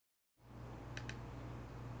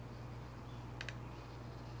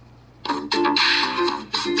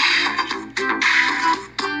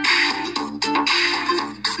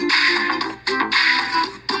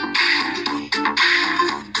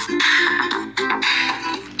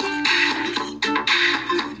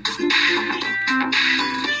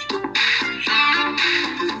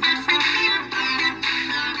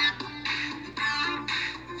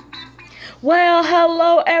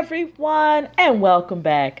Hello, everyone, and welcome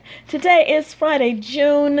back. Today is Friday,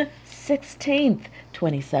 June 16th,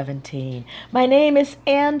 2017. My name is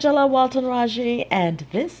Angela Walton-Raji, and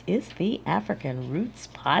this is the African Roots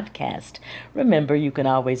Podcast. Remember, you can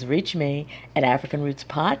always reach me at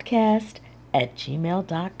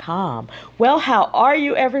africanrootspodcast@gmail.com. Well, how are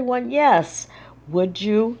you, everyone? Yes, would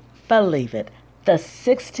you believe it? The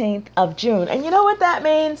 16th of June. And you know what that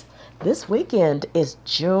means? This weekend is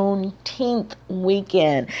Juneteenth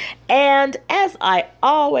weekend. And as I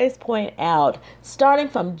always point out, starting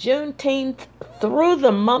from Juneteenth through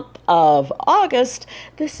the month of August,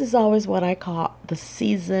 this is always what I call the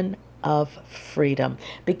season of freedom.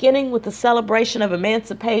 Beginning with the celebration of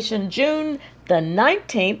emancipation, June the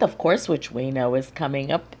 19th, of course, which we know is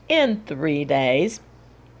coming up in 3 days,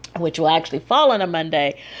 which will actually fall on a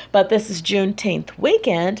Monday, but this is Juneteenth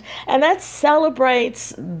weekend, and that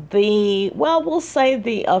celebrates we'll say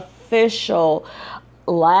the official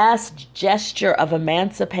last gesture of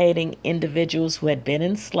emancipating individuals who had been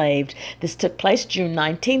enslaved. This took place June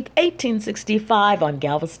 19th, 1865 on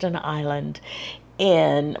Galveston Island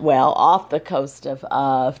off the coast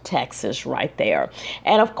of Texas right there.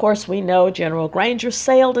 And of course, we know General Granger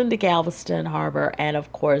sailed into Galveston Harbor and,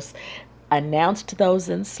 of course, announced to those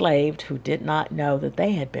enslaved who did not know that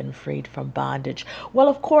they had been freed from bondage. Well,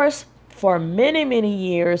 of course, for many, many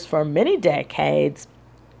years, for many decades,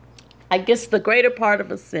 I guess the greater part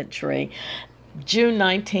of a century, June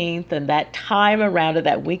 19th and that time around it,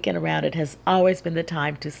 that weekend around it, has always been the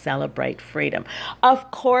time to celebrate freedom. Of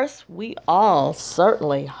course, we all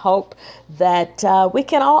certainly hope that we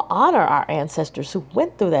can all honor our ancestors who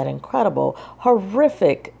went through that incredible,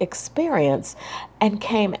 horrific experience and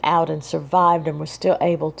came out and survived and were still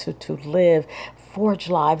able to live, forge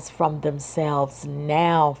lives from themselves,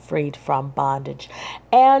 now freed from bondage.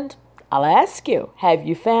 And I'll ask you, have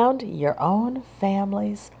you found your own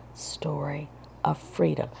family's story of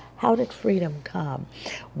freedom? How did freedom come?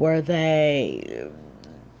 Were they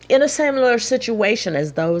in a similar situation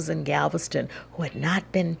as those in Galveston who had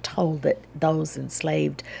not been told that those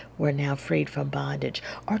enslaved were now freed from bondage?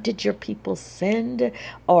 Or did your people seize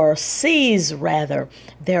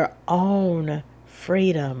their own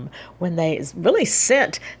freedom when they really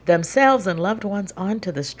sent themselves and loved ones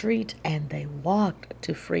onto the street and they walked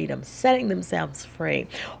to freedom, setting themselves free?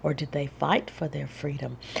 Or did they fight for their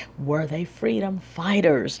freedom? Were they freedom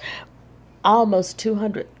fighters? Almost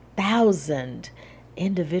 200,000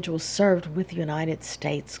 individuals served with United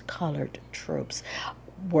States colored troops.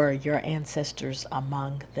 Were your ancestors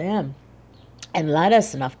among them? And let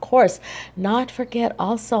us, and of course, not forget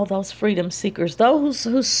also those freedom seekers, those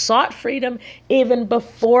who sought freedom even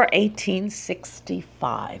before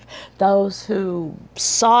 1865, those who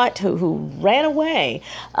sought, who ran away,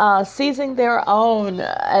 seizing their own,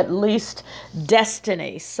 at least,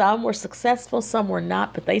 destiny. Some were successful, some were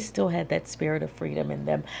not, but they still had that spirit of freedom in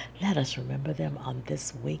them. Let us remember them on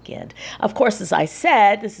this weekend. Of course, as I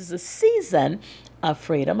said, this is a season of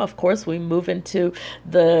freedom. Of course, we move into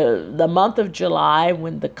the month of July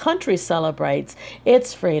when the country celebrates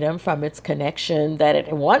its freedom from its connection that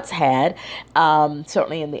it once had,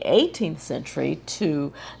 certainly in the 18th century,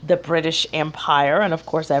 to the British Empire. And of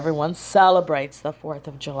course, everyone celebrates the 4th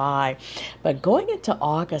of July. But going into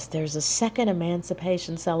August, there's a second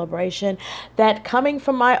emancipation celebration that, coming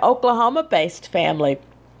from my Oklahoma-based family,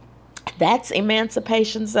 that's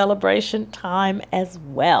emancipation celebration time as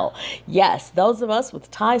well. Yes, those of us with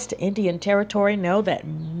ties to Indian territory know that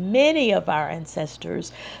many of our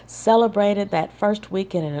ancestors celebrated that first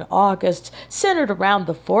weekend in August, centered around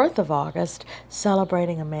the 4th of August,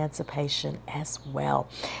 celebrating emancipation as well.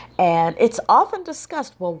 And it's often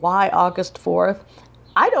discussed, well, why August 4th?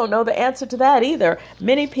 I don't know the answer to that either.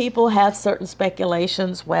 Many people have certain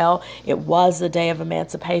speculations. Well, it was a day of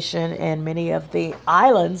emancipation in many of the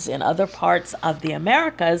islands in other parts of the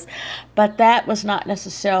Americas, but that was not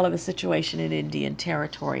necessarily the situation in Indian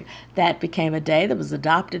Territory. That became a day that was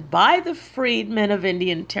adopted by the freedmen of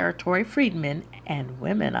Indian Territory, freedmen and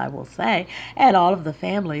women, I will say, and all of the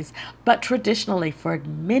families. But traditionally, for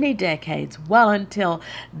many decades, well until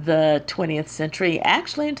the 20th century,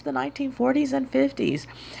 actually into the 1940s and 50s,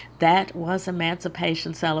 that was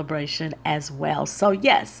emancipation celebration as well. So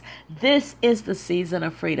yes, this is the season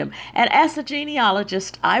of freedom. And as a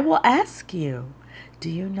genealogist, I will ask you, do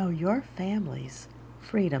you know your family's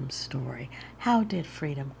freedom story? How did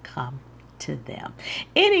freedom come to them?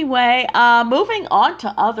 Anyway, moving on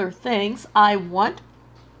to other things, I want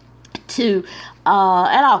to,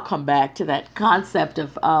 and I'll come back to that concept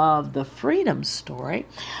of the freedom story,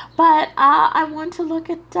 but I want to look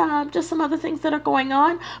at just some other things that are going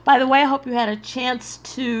on. By the way, I hope you had a chance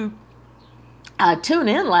to tune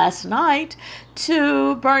in last night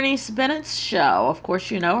to Bernice Bennett's show. Of course,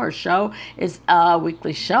 you know her show is a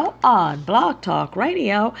weekly show on Blog Talk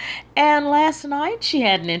Radio. And last night she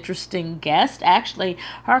had an interesting guest. Actually,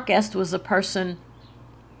 her guest was a person,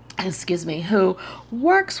 who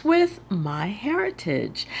works with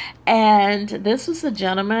MyHeritage. And this was a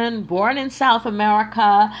gentleman born in South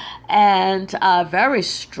America and very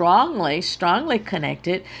strongly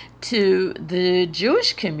connected to the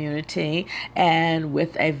Jewish community and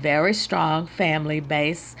with a very strong family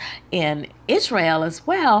base in Israel as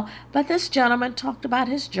well. But this gentleman talked about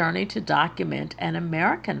his journey to document an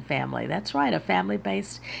American family. That's right, a family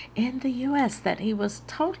based in the U.S. that he was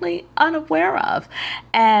totally unaware of.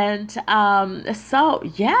 And so,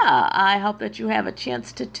 yeah, I hope that you have a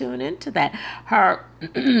chance to tune into that. Her,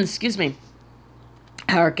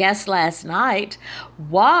 her guest last night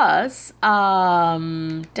was Horowitz,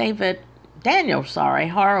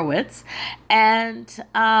 and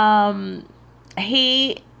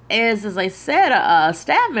he is, as I said, a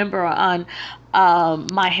staff member on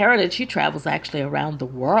MyHeritage. He travels actually around the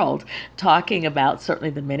world talking about certainly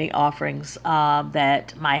the many offerings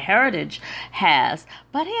that MyHeritage has.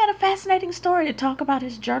 But he had a fascinating story to talk about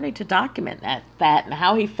his journey to document that and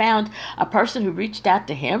how he found a person who reached out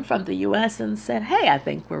to him from the U.S. and said, hey, I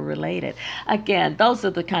think we're related. Again, those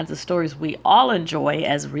are the kinds of stories we all enjoy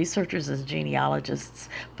as researchers, as genealogists,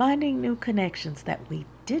 finding new connections that we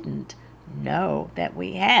didn't know that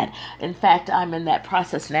we had. In fact, I'm in that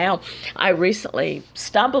process now. I recently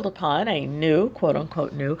stumbled upon a new, quote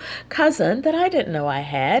unquote, new cousin that I didn't know I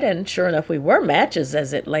had. And sure enough, we were matches,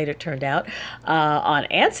 as it later turned out, on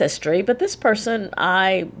Ancestry. But this person,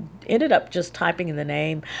 I ended up just typing in the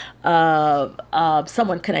name of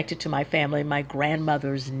someone connected to my family, my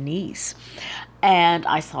grandmother's niece. And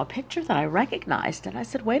I saw a picture that I recognized, and I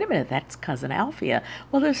said, wait a minute, that's Cousin Alfia.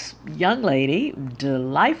 Well, this young lady,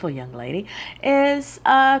 delightful young lady, is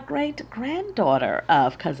a great-granddaughter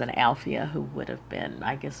of Cousin Alfia, who would have been,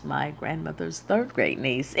 I guess, my grandmother's third-grade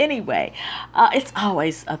niece. Anyway, it's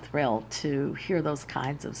always a thrill to hear those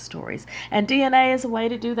kinds of stories. And DNA is a way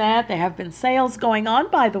to do that. There have been sales going on,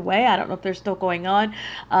 by the way. I don't know if they're still going on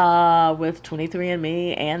with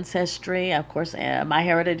 23andMe, Ancestry. Of course,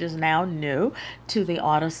 MyHeritage is now new to the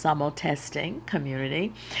autosomal testing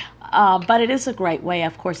community. But it is a great way,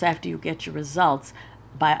 of course, after you get your results,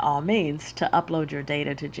 by all means, to upload your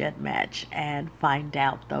data to GEDmatch and find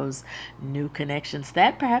out those new connections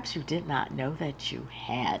that perhaps you did not know that you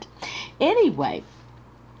had. Anyway,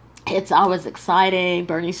 it's always exciting.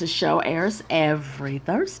 Bernice's show airs every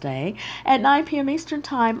Thursday at 9 p.m. Eastern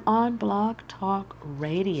Time on Blog Talk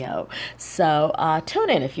Radio. So tune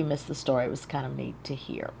in if you missed the story. It was kind of neat to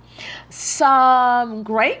hear. Some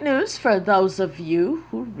great news for those of you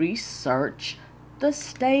who research the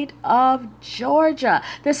state of Georgia.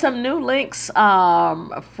 There's some new links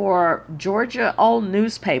for Georgia old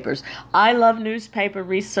newspapers. I love newspaper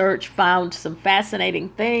research, found some fascinating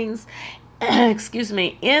things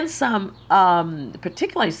in some,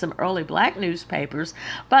 particularly some early black newspapers,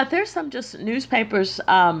 but there's some just newspapers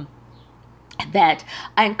that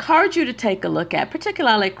I encourage you to take a look at.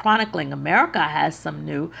 Particularly Chronicling America has some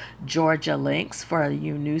new Georgia links for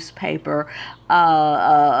you newspaper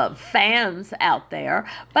fans out there.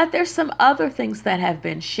 But there's some other things that have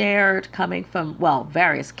been shared coming from, well,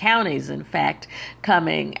 various counties, in fact,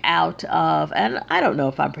 coming out of, and I don't know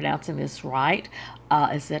if I'm pronouncing this right,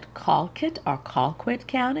 is it Colquitt or Colquitt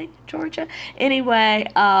County, Georgia? Anyway,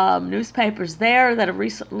 newspapers there that have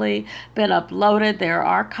recently been uploaded, their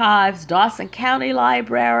archives, Dawson County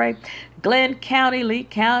Library, Glenn County, Lee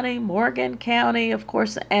County, Morgan County, of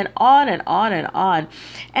course, and on and on and on.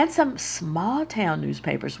 And some small town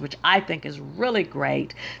newspapers, which I think is really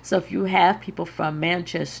great. So if you have people from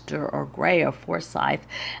Manchester or Gray or Forsyth,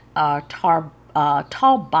 Talbotton,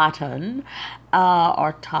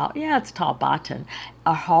 it's Talbotton,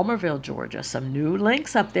 Homerville, Georgia. Some new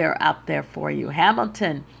links up there for you.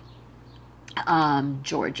 Hamilton,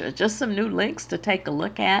 Georgia. Just some new links to take a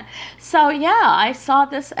look at. So yeah, I saw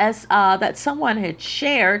this as that someone had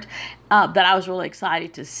shared that I was really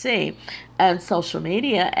excited to see on social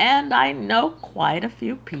media, and I know quite a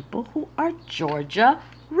few people who are Georgia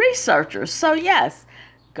researchers. So yes,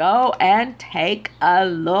 go and take a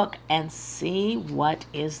look and see what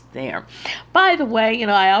is there. By the way,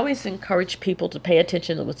 I always encourage people to pay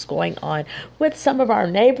attention to what's going on with some of our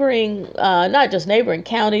neighboring, not just neighboring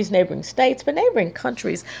counties, neighboring states, but neighboring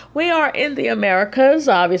countries. We are in the Americas,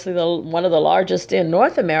 obviously one of the largest in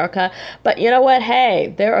North America, but you know what?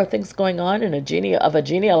 Hey, there are things going on of a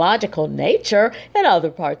genealogical nature in other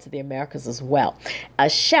parts of the Americas as well. A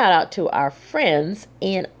shout out to our friends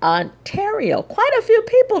in Ontario. Quite a few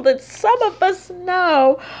people that some of us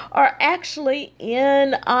know are actually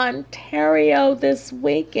in Ontario this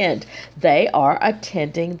weekend. They are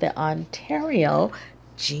attending the Ontario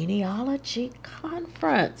Genealogy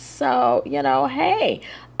Conference. So, hey,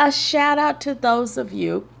 a shout out to those of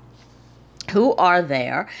you who are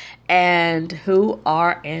there and who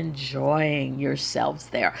are enjoying yourselves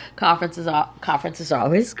there. Conferences are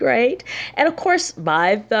always great. And of course,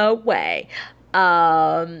 by the way,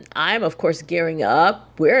 I'm of course gearing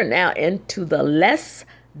up. We're now into the less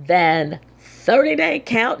than 30-day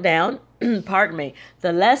countdown. Pardon me.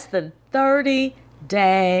 The less than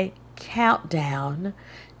 30-day countdown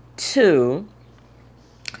to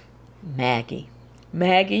Maggie.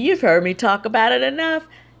 Maggie, you've heard me talk about it enough.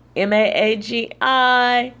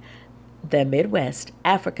 MAAGI, the Midwest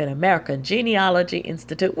African American Genealogy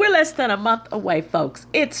Institute. We're less than a month away, folks.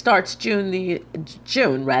 It starts July,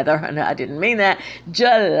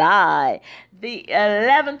 the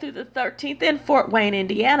 11th through the 13th in Fort Wayne,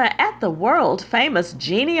 Indiana, at the world-famous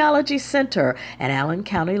Genealogy Center at Allen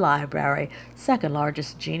County Library, second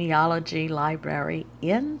largest genealogy library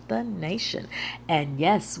in the nation. And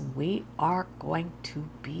yes, we are going to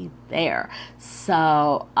be there.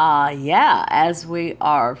 So, as we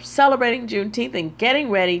are celebrating Juneteenth and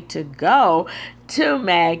getting ready to go to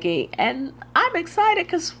Maggie, and I'm excited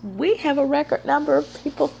because we have a record number of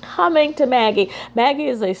people coming to Maggie. Maggie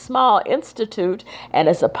is a small institute, and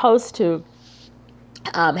as opposed to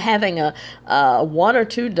having a 1 or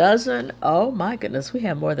 2 dozen, oh my goodness, we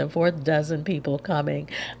have more than 4 dozen people coming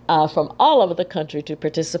from all over the country to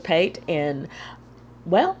participate in,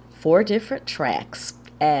 4 different tracks.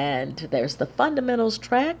 And there's the fundamentals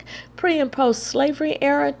track, pre and post slavery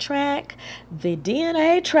era track, the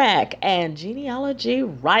DNA track, and genealogy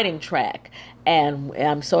writing track. And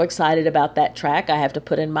I'm so excited about that track. I have to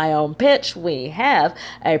put in my own pitch. We have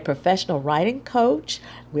a professional writing coach.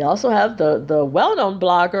 We also have the well-known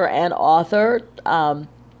blogger and author, Thomas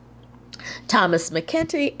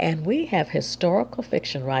McKenty, and we have historical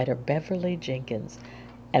fiction writer Beverly Jenkins.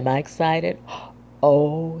 Am I excited?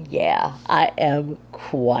 Oh, yeah, I am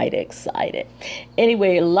quite excited.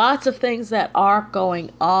 Anyway, lots of things that are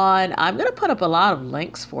going on. I'm going to put up a lot of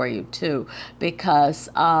links for you, too, because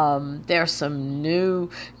there's some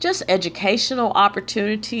new just educational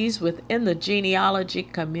opportunities within the genealogy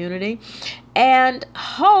community, and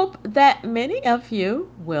hope that many of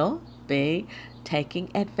you will be taking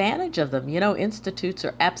advantage of them. Institutes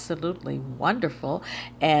are absolutely wonderful,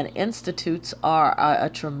 and institutes are a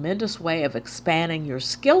tremendous way of expanding your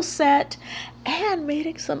skill set and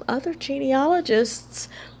meeting some other genealogists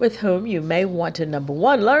with whom you may want to, number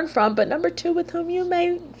one, learn from, but number two, with whom you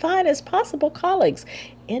may find as possible colleagues,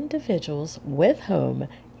 individuals with whom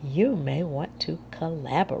you may want to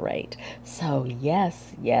collaborate. So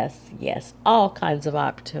yes, all kinds of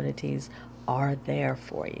opportunities are there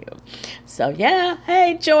for you. So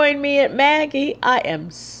hey, join me at Maggie. I am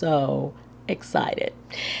so excited.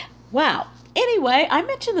 Wow. Anyway, I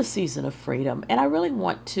mentioned the season of freedom, and I really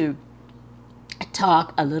want to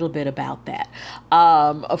talk a little bit about that.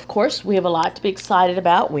 Of course, we have a lot to be excited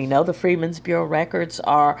about. We know the Freedmen's Bureau records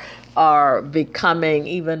are becoming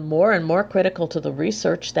even more and more critical to the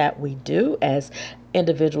research that we do as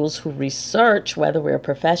individuals who research, whether we're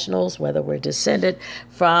professionals, whether we're descended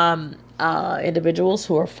from individuals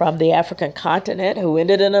who are from the African continent, who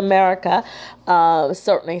ended in America,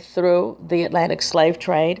 certainly through the Atlantic slave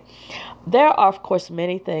trade. There are, of course,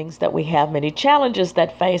 many things that we have, many challenges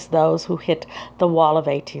that face those who hit the wall of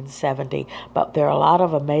 1870, but there are a lot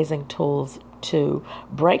of amazing tools to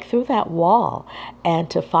break through that wall and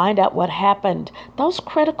to find out what happened those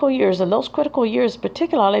critical years, and those critical years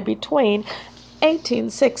particularly between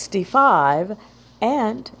 1865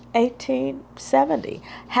 and 1870.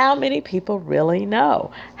 How many people really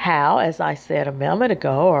know how, as I said a moment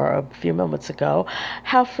ago or a few moments ago,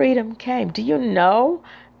 how freedom came? Do you know,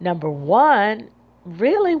 number one,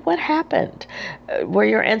 really what happened? Were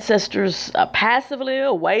your ancestors passively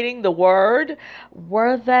awaiting the word?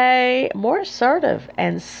 Were they more assertive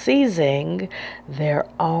and seizing their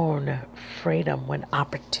own freedom when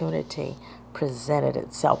opportunity presented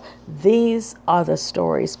itself? These are the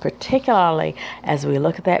stories, particularly as we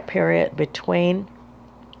look at that period between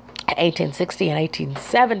 1860 and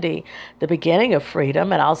 1870, the beginning of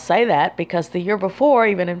freedom. And I'll say that because the year before,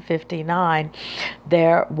 even in 59,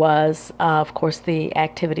 there was, of course, the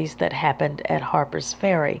activities that happened at Harper's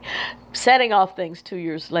Ferry, setting off things 2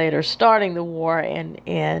 years later, starting the war in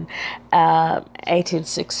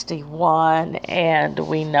 1861. And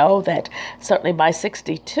we know that certainly by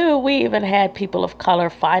 62, we even had people of color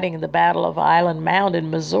fighting in the Battle of Island Mound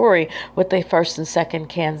in Missouri with the 1st and 2nd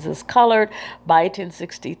Kansas Colored. By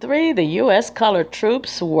 1863, the U.S. colored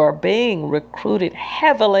troops were being recruited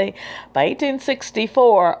heavily. By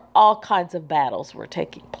 1864, all kinds of battles were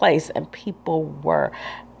taking place, and people were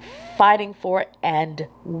fighting for and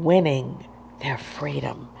winning their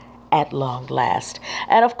freedom at long last.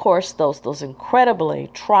 And of course, those incredibly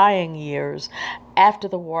trying years after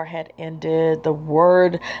the war had ended, the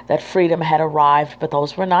word that freedom had arrived, but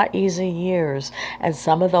those were not easy years. And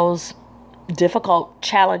some of those difficult,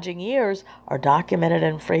 challenging years are documented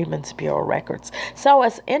in Freedmen's Bureau records. So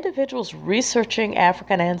as individuals researching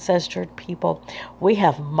African ancestry people, we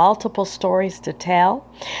have multiple stories to tell.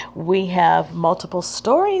 We have multiple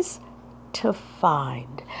stories to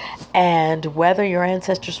find. And whether your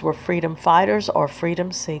ancestors were freedom fighters or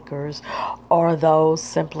freedom seekers, or those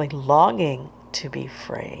simply longing to be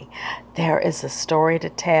free, there is a story to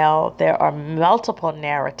tell. There are multiple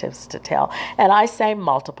narratives to tell. And I say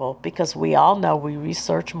multiple because we all know we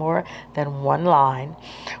research more than one line.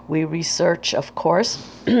 We research, of course,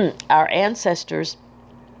 our ancestors,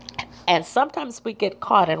 and sometimes we get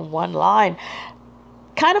caught in one line,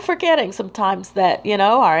 kind of forgetting sometimes that,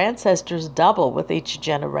 our ancestors double with each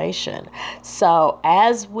generation. So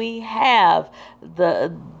as we have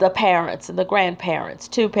the parents and the grandparents,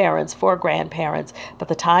 2 parents, 4 grandparents, by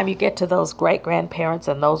the time you get to those great-grandparents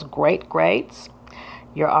and those great-greats,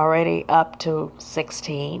 you're already up to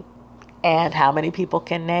 16. And how many people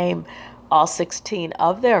can name all 16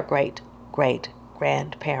 of their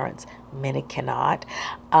great-great-grandparents? Many cannot.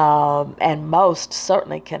 And most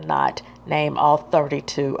certainly cannot name all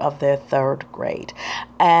 32 of their 3rd grade.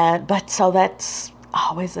 But so that's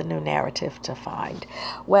always a new narrative to find.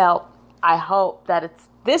 Well, I hope that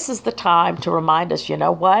this is the time to remind us,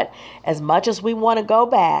 what? As much as we want to go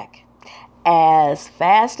back, as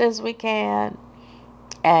fast as we can,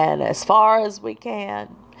 and as far as we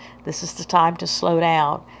can, this is the time to slow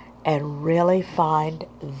down and really find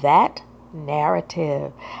that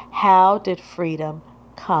narrative. How did freedom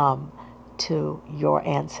come to your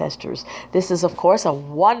ancestors? This is, of course, a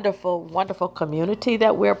wonderful, wonderful community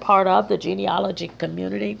that we're part of, the genealogy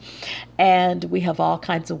community. And we have all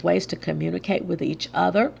kinds of ways to communicate with each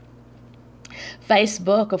other.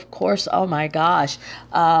 Facebook, of course, oh my gosh,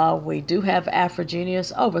 we do have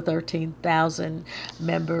Afrogenius, over 13,000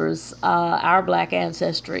 members. Our Black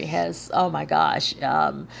Ancestry has, oh my gosh,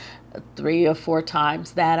 3 or 4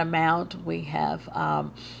 times that amount. We have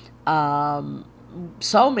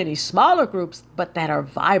so many smaller groups, but that are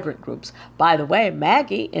vibrant groups. By the way,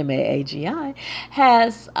 Maggie, MAAGI,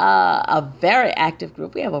 has a very active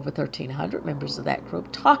group. We have over 1,300 members of that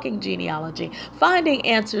group, talking genealogy, finding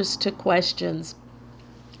answers to questions.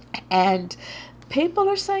 And people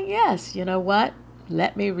are saying, yes, you know what?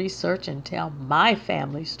 Let me research and tell my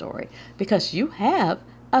family story, because you have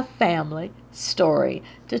a family story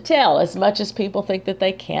to tell, as much as people think that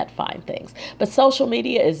they can't find things. But social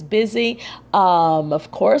media is busy.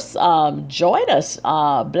 Of course, join us,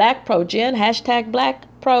 Black Pro Gen, hashtag Black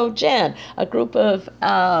Pro Gen, a group of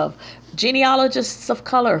genealogists of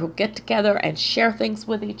color who get together and share things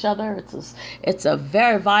with each other. It's a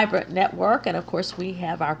very vibrant network. And of course, we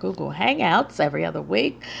have our Google Hangouts every other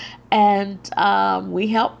week. And we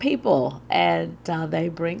help people, and they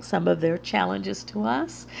bring some of their challenges to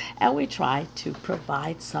us, and we try to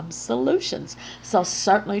provide some solutions. So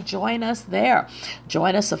certainly join us there.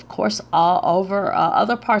 Join us, of course, all over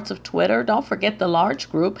other parts of Twitter. Don't forget the large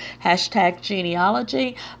group, hashtag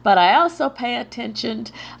genealogy. But I also pay attention.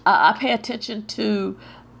 I pay attention to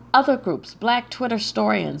other groups, Black Twitter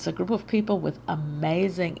Storians, a group of people with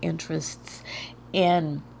amazing interests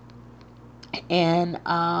in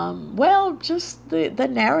just the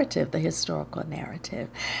narrative, the historical narrative.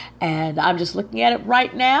 And I'm just looking at it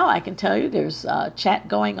right now. I can tell you there's a chat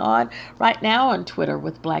going on right now on Twitter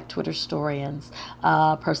with Black Twitter Storians,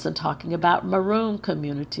 a person talking about maroon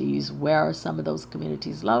communities. Where are some of those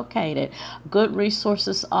communities located? Good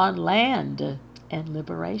resources on land and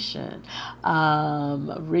liberation,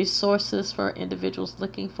 resources for individuals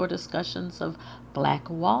looking for discussions of Black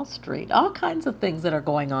Wall Street, all kinds of things that are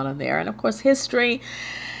going on in there. And of course, history,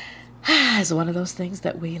 It's one of those things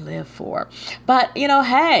that we live for. But,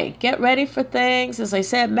 hey, get ready for things. As I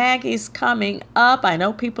said, Maggie's coming up. I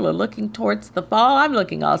know people are looking towards the fall. I'm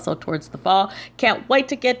looking also towards the fall. Can't wait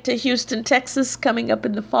to get to Houston, Texas, coming up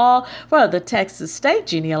in the fall for the Texas State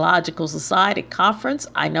Genealogical Society Conference.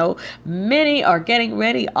 I know many are getting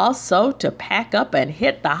ready also to pack up and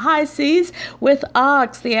hit the high seas with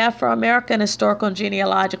AHGS, the Afro-American Historical and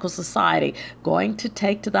Genealogical Society, going to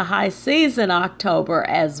take to the high seas in October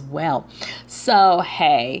as well. So,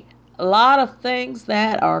 hey, a lot of things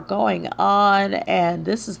that are going on, and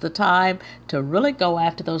this is the time to really go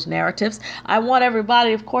after those narratives. I want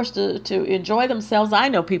everybody, of course, to enjoy themselves. I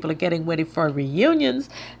know people are getting ready for reunions.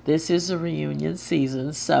 This is a reunion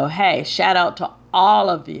season. So, hey, shout out to all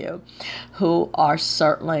of you who are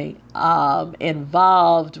certainly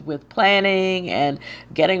involved with planning and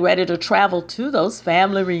getting ready to travel to those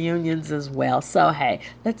family reunions as well. So, hey,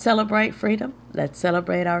 let's celebrate freedom. Let's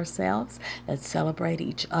celebrate ourselves. Let's celebrate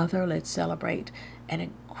each other. Let's celebrate an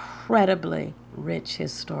incredibly rich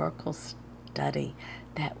historical study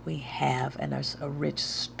that we have, and there's a rich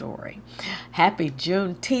story. Happy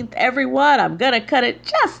Juneteenth, everyone. I'm going to cut it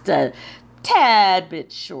just a tad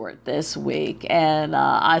bit short this week. And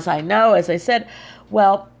as I said,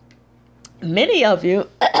 well, many of you,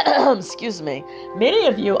 excuse me, many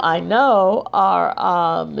of you I know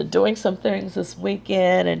are doing some things this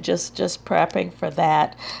weekend and just prepping for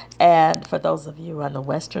that. And for those of you in the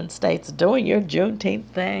western states doing your Juneteenth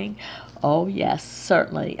thing, oh yes,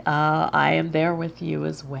 certainly, I am there with you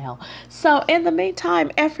as well. So in the meantime,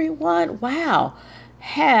 everyone, wow,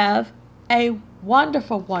 have a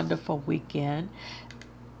wonderful, wonderful weekend.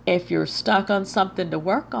 If you're stuck on something to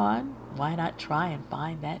work on, why not try and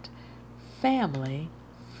find that family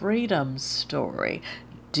freedom story?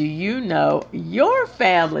 Do you know your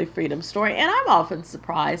family freedom story? And I'm often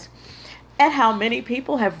surprised at how many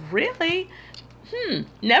people have really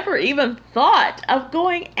never even thought of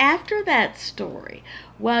going after that story.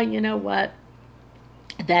 Well, you know what?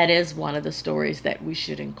 That is one of the stories that we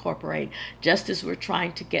should incorporate, just as we're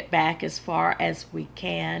trying to get back as far as we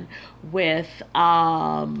can with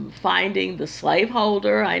finding the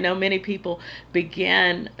slaveholder. I know many people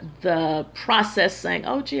begin the process saying,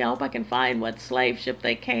 oh, gee, I hope I can find what slave ship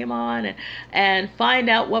they came on and find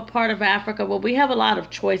out what part of Africa. Well, we have a lot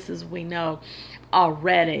of choices, we know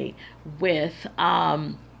already with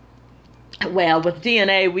with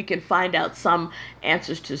DNA, we can find out some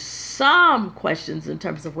answers to some questions in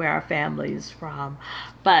terms of where our family is from.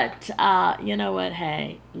 But you know what?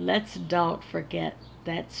 Hey, let's don't forget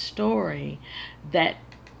that story that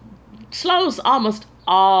slows almost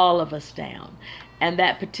all of us down. And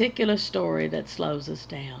that particular story that slows us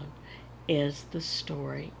down is the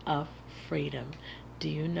story of freedom. Do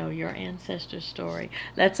you know your ancestor's story?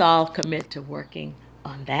 Let's all commit to working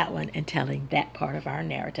on that one and telling that part of our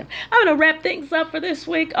narrative. I'm going to wrap things up for this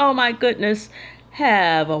week. Oh my goodness.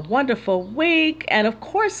 Have a wonderful week. And of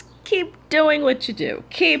course, keep doing what you do.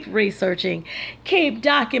 Keep researching. Keep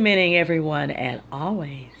documenting, everyone. And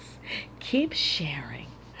always keep sharing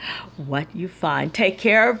what you find. Take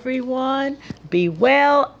care, everyone. Be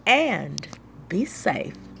well and be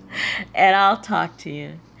safe. And I'll talk to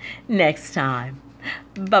you next time.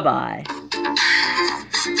 Bye-bye.